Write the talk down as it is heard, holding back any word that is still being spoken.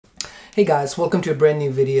Hey guys, welcome to a brand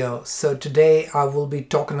new video. So today I will be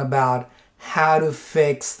talking about how to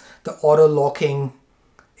fix the auto locking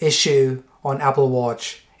issue on Apple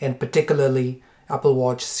Watch, and particularly Apple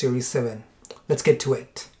Watch Series 7. Let's get to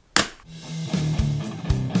it.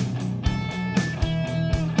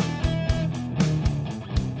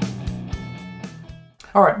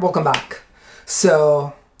 Alright, welcome back.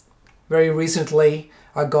 So very recently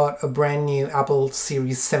I got a brand new Apple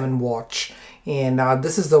Series 7 watch, and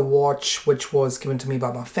this is the watch which was given to me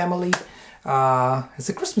by my family. It's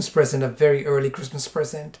a Christmas present, a very early Christmas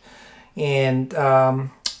present, and the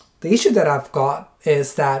issue that I've got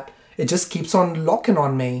is that it just keeps on locking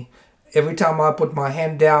on me. Every time I put my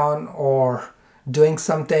hand down or doing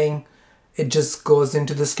something, it just goes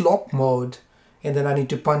into this lock mode, and then I need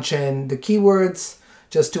to punch in the keywords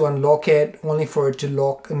just to unlock it, only for it to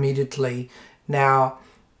lock immediately. Now,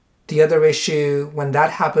 the other issue when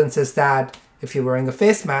that happens is that if you're wearing a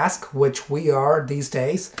face mask, which we are these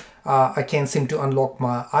days, I can't seem to unlock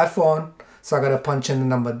my iPhone. So I gotta punch in the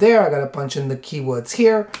number there, I gotta punch in the keywords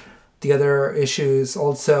here. The other issue is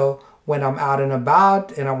also when I'm out and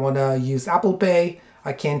about and I wanna use Apple Pay,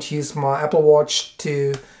 I can't use my Apple Watch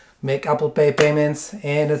to make Apple Pay payments,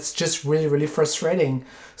 and it's just really frustrating.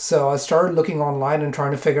 So I started looking online and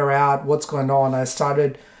trying to figure out what's going on.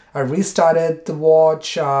 I restarted the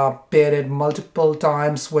watch, paired it multiple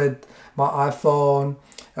times with my iPhone,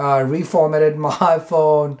 reformatted my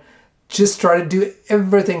iPhone, just try to do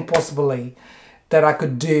everything possibly that I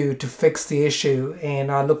could do to fix the issue.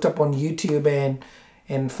 And I looked up on YouTube,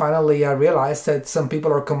 and finally I realized that some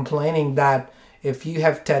people are complaining that if you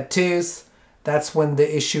have tattoos, that's when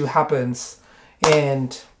the issue happens.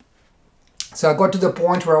 And so I got to the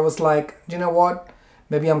point where I was like, you know what,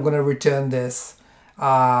 maybe I'm gonna return this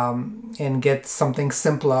and get something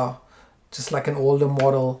simpler, just like an older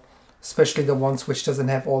model, especially the ones which doesn't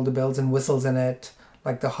have all the bells and whistles in it,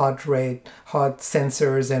 like the heart rate, heart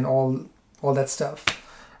sensors, and all that stuff.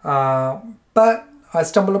 But I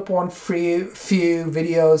stumbled upon few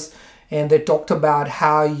videos, and they talked about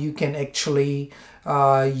how you can actually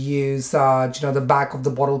use the back of the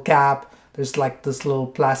bottle cap. There's like this little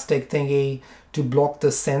plastic thingy to block the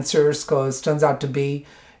sensors, because it turns out to be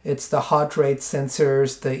it's the heart rate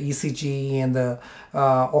sensors, the ECG, and the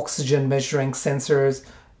oxygen measuring sensors.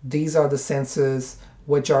 These are the sensors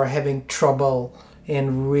which are having trouble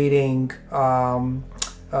in reading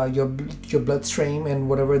your bloodstream and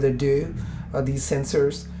whatever they do, these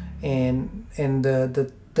sensors, and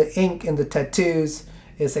the ink in the tattoos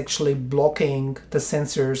is actually blocking the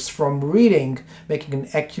sensors from reading, making an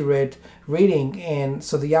accurate reading. And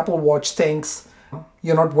so the Apple Watch thinks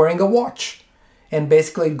you're not wearing a watch, and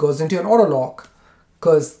basically it goes into an auto lock,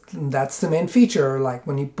 because that's the main feature. Like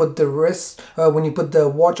when you put the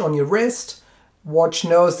watch on your wrist, watch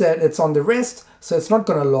knows that it's on the wrist, so it's not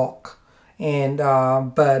gonna lock. And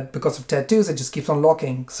but because of tattoos, it just keeps on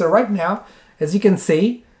locking. So right now, as you can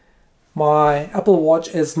see, my Apple Watch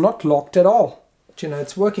is not locked at all. But,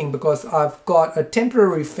 it's working because I've got a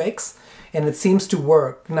temporary fix, and it seems to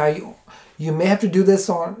work. Now you may have to do this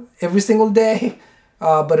on every single day,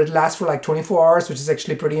 but it lasts for like 24 hours, which is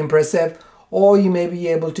actually pretty impressive. Or you may be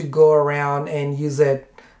able to go around and use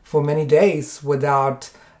it for many days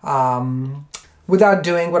without doing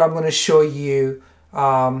what I'm going to show you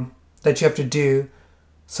that you have to do,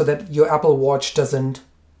 so that your Apple Watch doesn't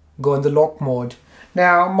go in the lock mode.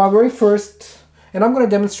 Now, my very first, and I'm going to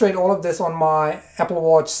demonstrate all of this on my Apple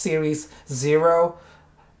Watch Series 0.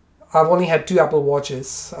 I've only had two Apple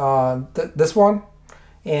Watches, this one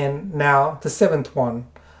and now the 7th one,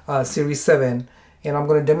 Series 7. And I'm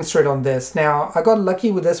going to demonstrate on this. Now, I got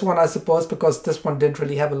lucky with this one, I suppose, because this one didn't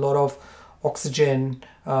really have a lot of oxygen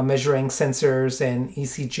measuring sensors and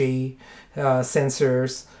ECG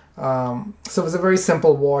sensors. So it was a very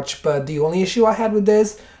simple watch, but the only issue I had with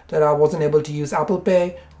this, that I wasn't able to use Apple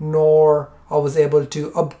Pay, nor I was able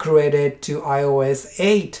to upgrade it to iOS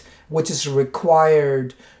 8, which is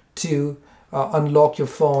required to unlock your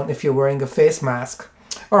phone if you're wearing a face mask.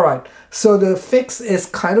 Alright, so the fix is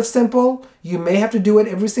kind of simple. You may have to do it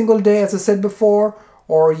every single day, as I said before,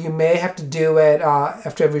 or you may have to do it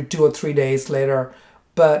after every 2 or 3 days later,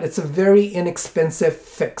 but it's a very inexpensive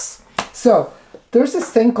fix. So there's this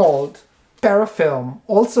thing called Parafilm,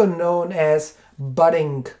 also known as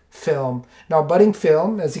budding film. Now, budding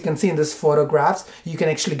film, as you can see in this photographs, you can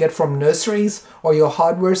actually get from nurseries or your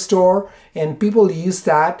hardware store, and people use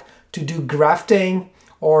that to do grafting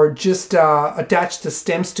or just attach the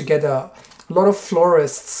stems together. A lot of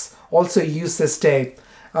florists also use this tape.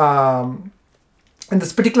 And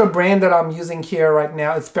this particular brand that I'm using here right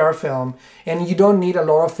now is Parafilm, and you don't need a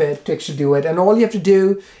lot of it to actually do it. And all you have to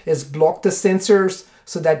do is block the sensors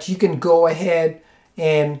so that you can go ahead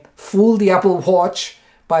and fool the Apple Watch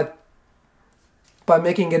by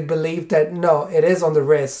making it believe that no, it is on the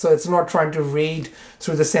wrist, so it's not trying to read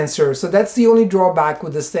through the sensor. So that's the only drawback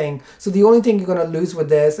with this thing. So the only thing you're going to lose with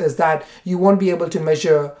this is that you won't be able to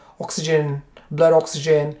measure oxygen, blood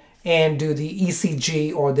oxygen, and do the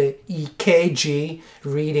ECG or the EKG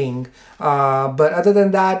reading. But other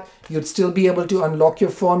than that, you'd still be able to unlock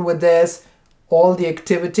your phone with this. All the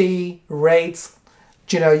activity rates,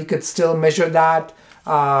 you could still measure that.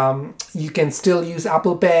 You can still use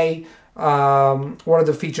Apple Pay. What are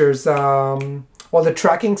the features? All the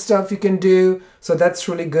tracking stuff you can do. So that's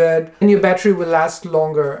really good. And your battery will last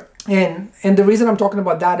longer. And the reason I'm talking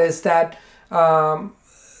about that is that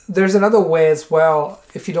there's another way as well.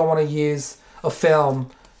 If you don't want to use a film,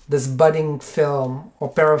 this budding film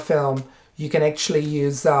or parafilm, you can actually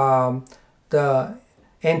use the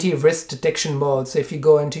anti-wrist detection mode. So if you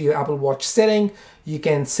go into your Apple Watch setting, you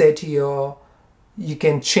can change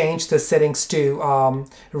the settings to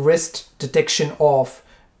wrist detection off.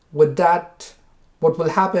 With that, what will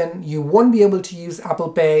happen, you won't be able to use Apple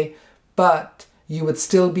Pay, but you would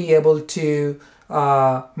still be able to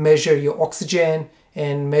measure your oxygen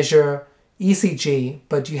and measure ECG,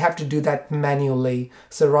 but you have to do that manually.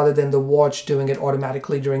 So rather than the watch doing it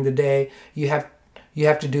automatically during the day, you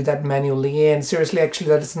have to do that manually. And seriously, actually,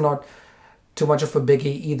 that is not too much of a biggie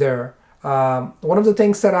either. One of the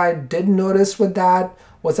things that I did notice with that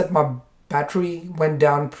was that my battery went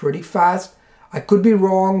down pretty fast. I could be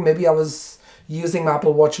wrong. Maybe I was using my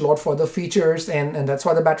Apple Watch a lot for other features and that's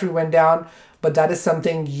why the battery went down. But that is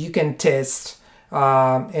something you can test.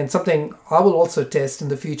 And something I will also test in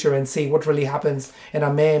the future and see what really happens. And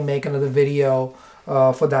I may make another video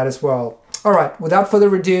for that as well. All right, without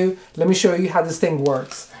further ado, let me show you how this thing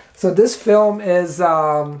works. So this film is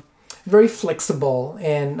very flexible,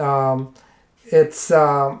 and it's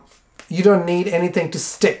you don't need anything to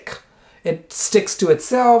stick. It sticks to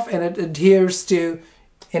itself and it adheres to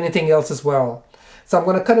anything else as well. So I'm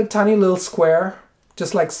going to cut a tiny little square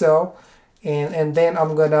just like so, and then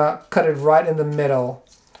I'm going to cut it right in the middle,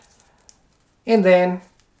 and then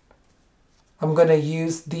I'm going to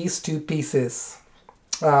use these two pieces.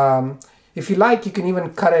 If you like, you can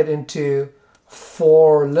even cut it into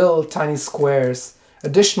 4 little tiny squares,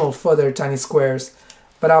 additional further tiny squares,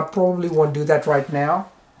 but I probably won't do that right now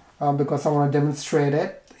because I want to demonstrate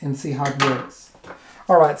it and see how it works.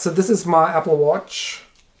 Alright, so this is my Apple Watch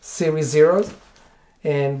Series 0,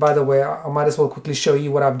 and by the way, I might as well quickly show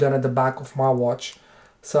you what I've done at the back of my watch.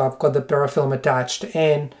 So I've got the parafilm attached,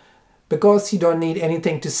 and because you don't need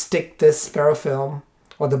anything to stick this parafilm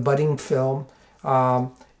or the budding film,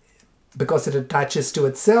 because it attaches to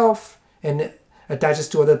itself and it attaches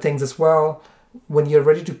to other things as well, when you're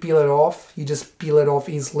ready to peel it off, you just peel it off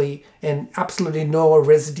easily and absolutely no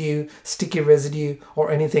residue, sticky residue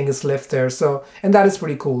or anything is left there. So, and that is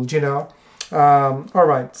pretty cool, all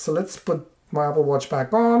right, so let's put my Apple Watch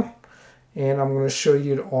back on, and I'm going to show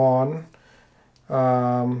you it on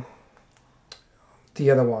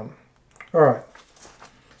the other one. All right,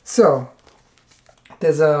 so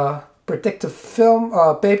there's a protective film,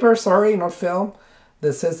 paper, sorry, not film.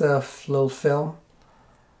 This is a little film.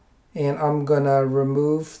 And I'm gonna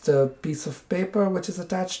remove the piece of paper which is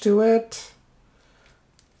attached to it.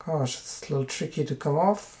 Gosh, it's a little tricky to come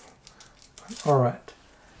off. All right.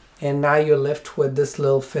 And now you're left with this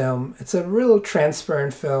little film. It's a real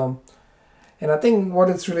transparent film. And I think what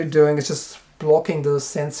it's really doing is just blocking those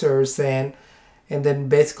sensors and then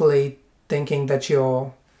basically thinking that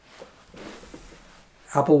your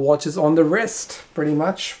Apple Watch is on the wrist pretty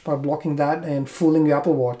much by blocking that and fooling your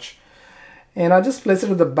Apple Watch. And I just place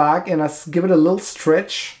it at the back and I give it a little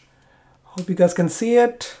stretch. Hope you guys can see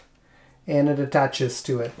it. And it attaches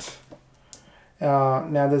to it.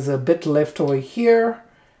 Now there's a bit left over here.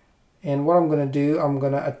 And what I'm going to do, I'm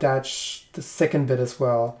going to attach the second bit as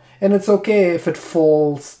well. And it's okay if it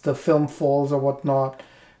falls, the film falls or whatnot,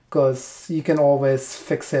 because you can always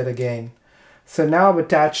fix it again. So now I've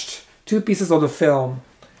attached 2 pieces of the film.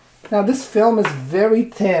 Now this film is very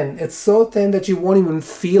thin. It's so thin that you won't even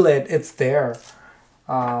feel it. It's there.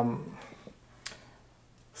 So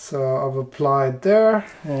I've applied there,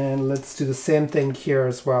 and let's do the same thing here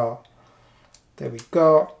as well. There we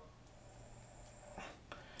go.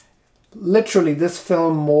 Literally, this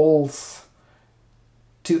film molds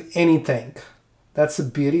to anything. That's the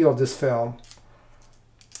beauty of this film.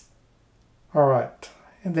 All right.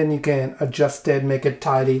 And then you can adjust it, make it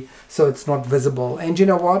tidy so it's not visible. And you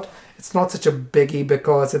know what? It's not such a biggie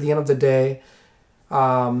because at the end of the day,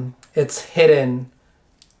 it's hidden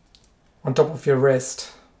on top of your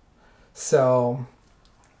wrist, so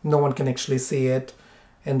no one can actually see it,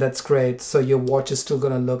 and that's great. So your watch is still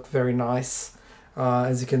gonna look very nice,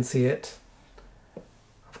 as you can see it.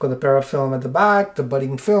 I've got the Parafilm at the back, the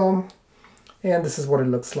budding film, and this is what it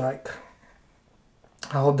looks like.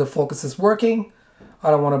 I hope the focus is working. I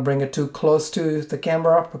don't want to bring it too close to the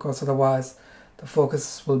camera because otherwise the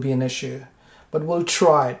focus will be an issue. But we'll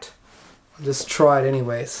try it. I'll just try it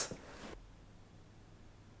anyways.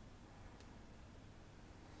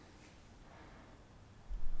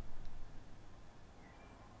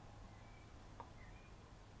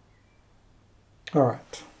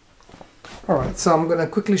 Alright, so I'm going to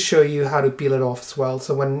quickly show you how to peel it off as well.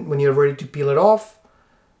 So when you're ready to peel it off,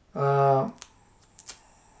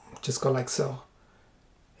 just go like so.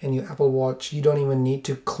 In your Apple Watch, you don't even need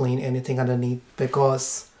to clean anything underneath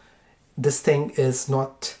because this thing is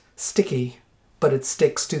not sticky, but it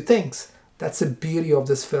sticks to things. That's the beauty of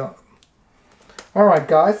this film. Alright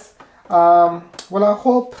guys, well, I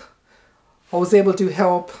hope I was able to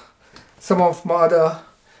help some of my other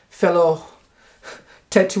fellow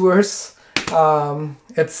tattooers.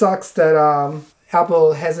 It sucks that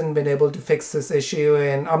Apple hasn't been able to fix this issue,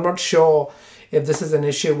 and I'm not sure if this is an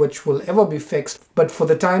issue which will ever be fixed. But for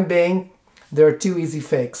the time being, there are two easy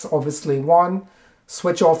fixes. Obviously, one,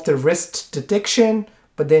 switch off the wrist detection,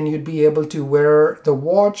 but then you'd be able to wear the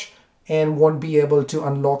watch and won't be able to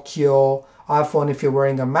unlock your iPhone if you're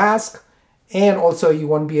wearing a mask. And also you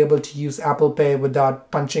won't be able to use Apple Pay without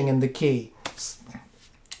punching in the key.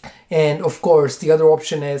 And of course, the other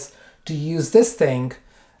option is to use this thing,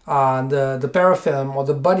 the Parafilm or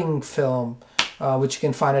the budding film, which you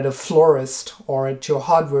can find at a florist or at your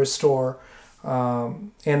hardware store.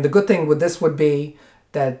 And the good thing with this would be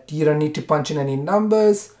that you don't need to punch in any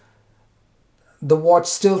numbers. The watch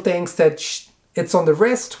still thinks that it's on the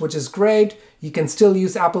wrist, which is great. You can still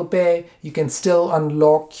use Apple Pay. You can still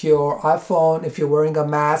unlock your iPhone if you're wearing a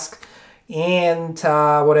mask. And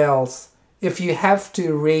what else? If you have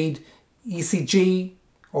to read ECG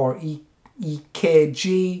or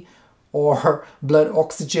EKG or blood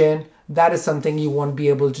oxygen, that is something you won't be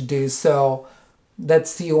able to do. So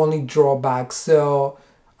that's the only drawback. So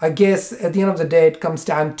I guess at the end of the day, it comes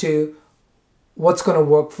down to what's going to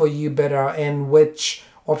work for you better and which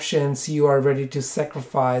options you are ready to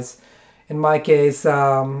sacrifice. In my case,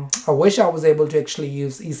 I wish I was able to actually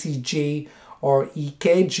use ECG or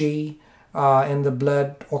EKG and the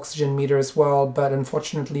blood oxygen meter as well, but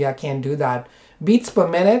unfortunately I can't do that. Beats per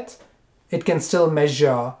minute, it can still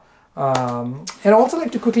measure. And I also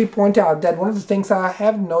like to quickly point out that one of the things I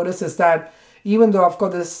have noticed is that even though I've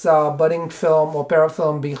got this budding film or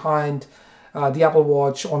Parafilm behind the Apple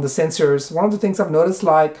Watch on the sensors, one of the things I've noticed,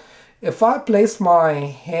 like if I place my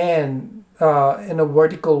hand in a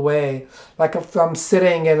vertical way, like if I'm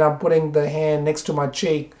sitting and I'm putting the hand next to my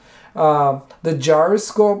cheek, the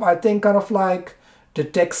gyroscope, I think, kind of like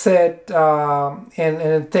detects it and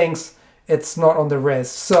it thinks it's not on the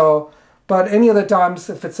wrist. So, but any other times,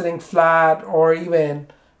 if it's sitting flat or even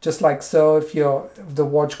just like so, if the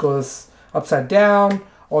watch goes upside down,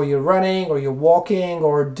 or you're running, or you're walking,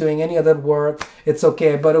 or doing any other work, it's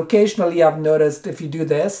okay. But occasionally I've noticed if you do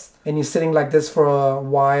this and you're sitting like this for a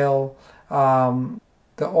while,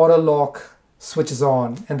 the auto lock switches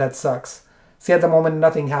on, and that sucks. See, at the moment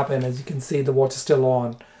nothing happened. As you can see, the watch is still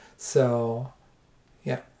on. So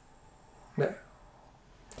yeah.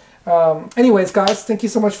 Anyways guys, thank you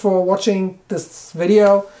so much for watching this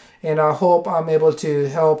video, and I hope I'm able to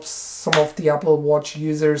help some of the Apple Watch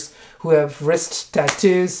users who have wrist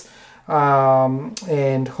tattoos,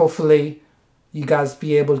 and hopefully you guys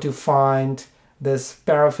be able to find this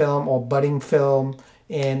Parafilm or budding film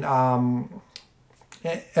and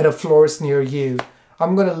at a florist near you.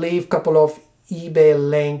 I'm gonna leave a couple of eBay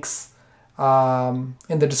links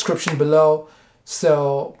in the description below.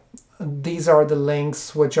 So these are the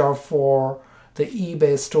links which are for the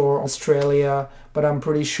eBay store Australia, but I'm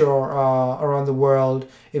pretty sure around the world,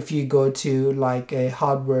 if you go to like a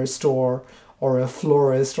hardware store or a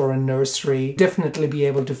florist or a nursery, definitely be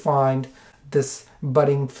able to find this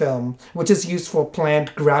budding film, which is used for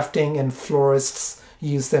plant grafting, and florists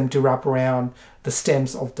use them to wrap around the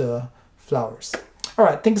stems of the flowers.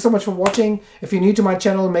 Alright, thank you so much for watching. If you're new to my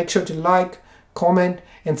channel, make sure to like, comment,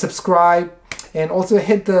 and subscribe. And also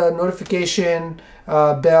hit the notification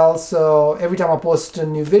bell, so every time I post a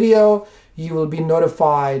new video, you will be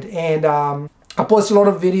notified. And I post a lot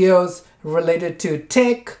of videos related to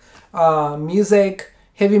tech, music,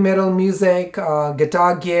 heavy metal music,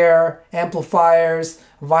 guitar gear, amplifiers,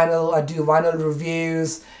 vinyl. I do vinyl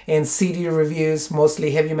reviews and CD reviews,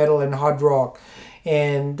 mostly heavy metal and hard rock.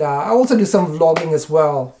 and I also do some vlogging as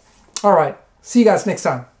well. All right, see you guys next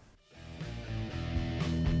time.